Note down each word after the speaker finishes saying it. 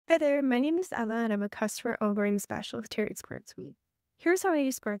Hi there, my name is Emma and I'm a customer onboarding specialist here at SmartSuite. Here's how I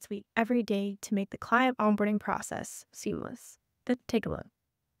use SmartSuite every day to make the client onboarding process seamless. Let's take a look.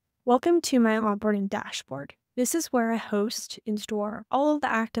 Welcome to my onboarding dashboard. This is where I host and store all of the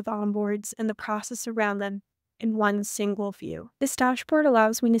active onboards and the process around them in one single view. This dashboard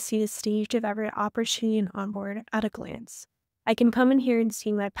allows me to see the stage of every opportunity and onboard at a glance. I can come in here and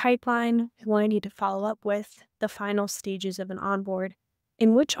see my pipeline, who I need to follow up with, the final stages of an onboard,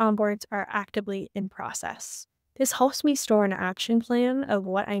 and which onboards are actively in process. This helps me store an action plan of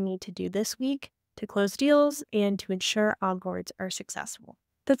what I need to do this week to close deals and to ensure onboards are successful.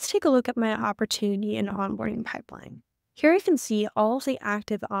 Let's take a look at my opportunity and onboarding pipeline. Here I can see all of the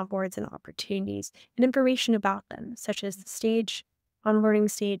active onboards and opportunities and information about them, such as the stage, onboarding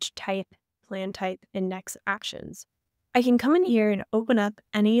stage type, plan type, and next actions. I can come in here and open up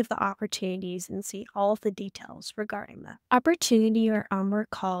any of the opportunities and see all of the details regarding them. Opportunity or onboard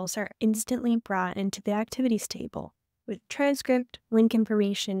calls are instantly brought into the activities table with transcript, link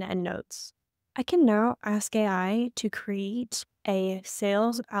information, and notes. I can now ask AI to create a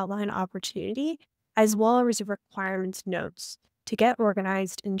sales outline opportunity as well as requirements notes to get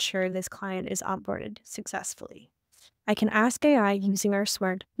organized and ensure this client is onboarded successfully. I can ask AI using our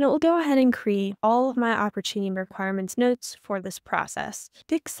Smart, and it will go ahead and create all of my opportunity and requirements notes for this process.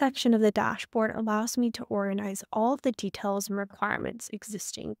 This section of the dashboard allows me to organize all of the details and requirements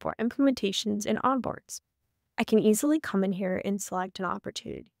existing for implementations and onboards. I can easily come in here and select an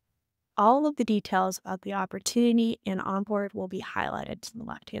opportunity. All of the details about the opportunity and onboard will be highlighted to the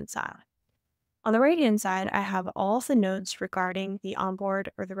left-hand side. On the right-hand side, I have all of the notes regarding the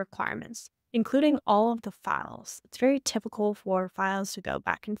onboard or the requirements, including all of the files. It's very typical for files to go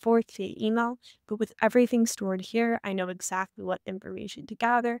back and forth via email, but with everything stored here, I know exactly what information to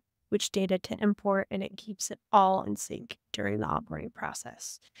gather, which data to import, and it keeps it all in sync during the onboarding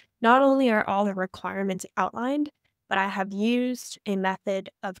process. Not only are all the requirements outlined, but I have used a method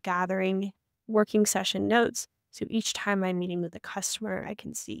of gathering working session notes. So each time I'm meeting with a customer, I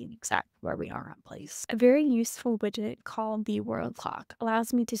can see exactly where we are on place. A very useful widget called the World Clock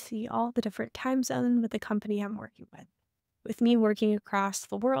allows me to see all the different time zones with the company I'm working with. With me working across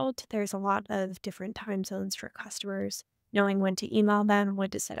the world, there's a lot of different time zones for customers. Knowing when to email them, when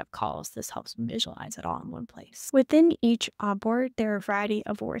to set up calls, this helps me visualize it all in one place. Within each onboard, there are a variety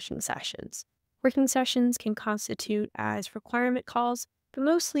of working sessions. Working sessions can constitute as requirement calls, but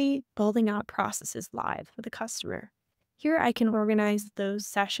mostly building out processes live with a customer. Here I can organize those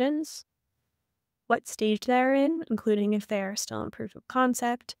sessions, what stage they're in, including if they are still in proof of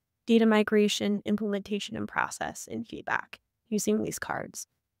concept, data migration, implementation and process, and feedback using these cards.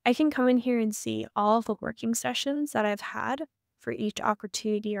 I can come in here and see all of the working sessions that I've had for each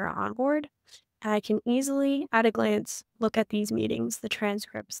opportunity or onboard. I can easily, at a glance, look at these meetings, the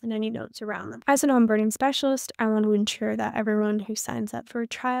transcripts, and any notes around them. As an onboarding specialist, I want to ensure that everyone who signs up for a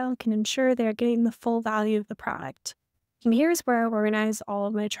trial can ensure they're getting the full value of the product. And here's where I organize all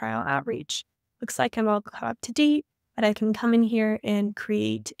of my trial outreach. Looks like I'm all caught up to date, but I can come in here and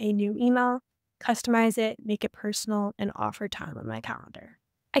create a new email, customize it, make it personal, and offer time on my calendar.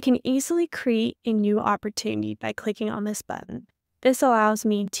 I can easily create a new opportunity by clicking on this button. This allows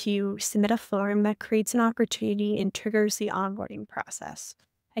me to submit a form that creates an opportunity and triggers the onboarding process.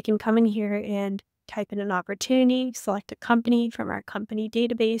 I can come in here and type in an opportunity, select a company from our company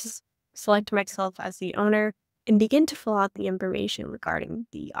database, select myself as the owner, and begin to fill out the information regarding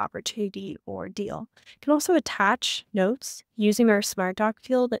the opportunity or deal. You can also attach notes using our Smart Doc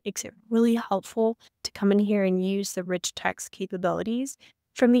field that makes it really helpful to come in here and use the rich text capabilities.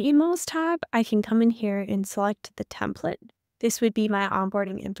 From the Emails tab, I can come in here and select the template. This would be my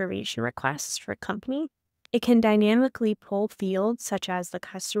onboarding information requests for a company. It can dynamically pull fields such as the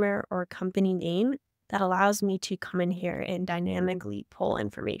customer or company name that allows me to come in here and dynamically pull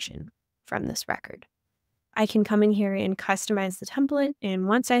information from this record. I can come in here and customize the template, and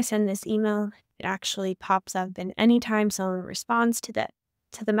once I send this email, it actually pops up, and anytime someone responds to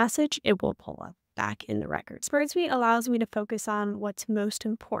the message, it will pull up back in the record. SmartSuite allows me to focus on what's most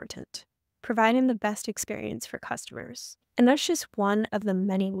important, providing the best experience for customers. And that's just one of the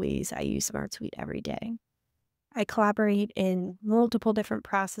many ways I use SmartSuite every day. I collaborate in multiple different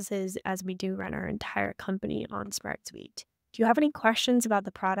processes as we do run our entire company on SmartSuite. If you have any questions about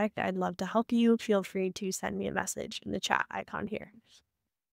the product, I'd love to help you. Feel free to send me a message in the chat icon here.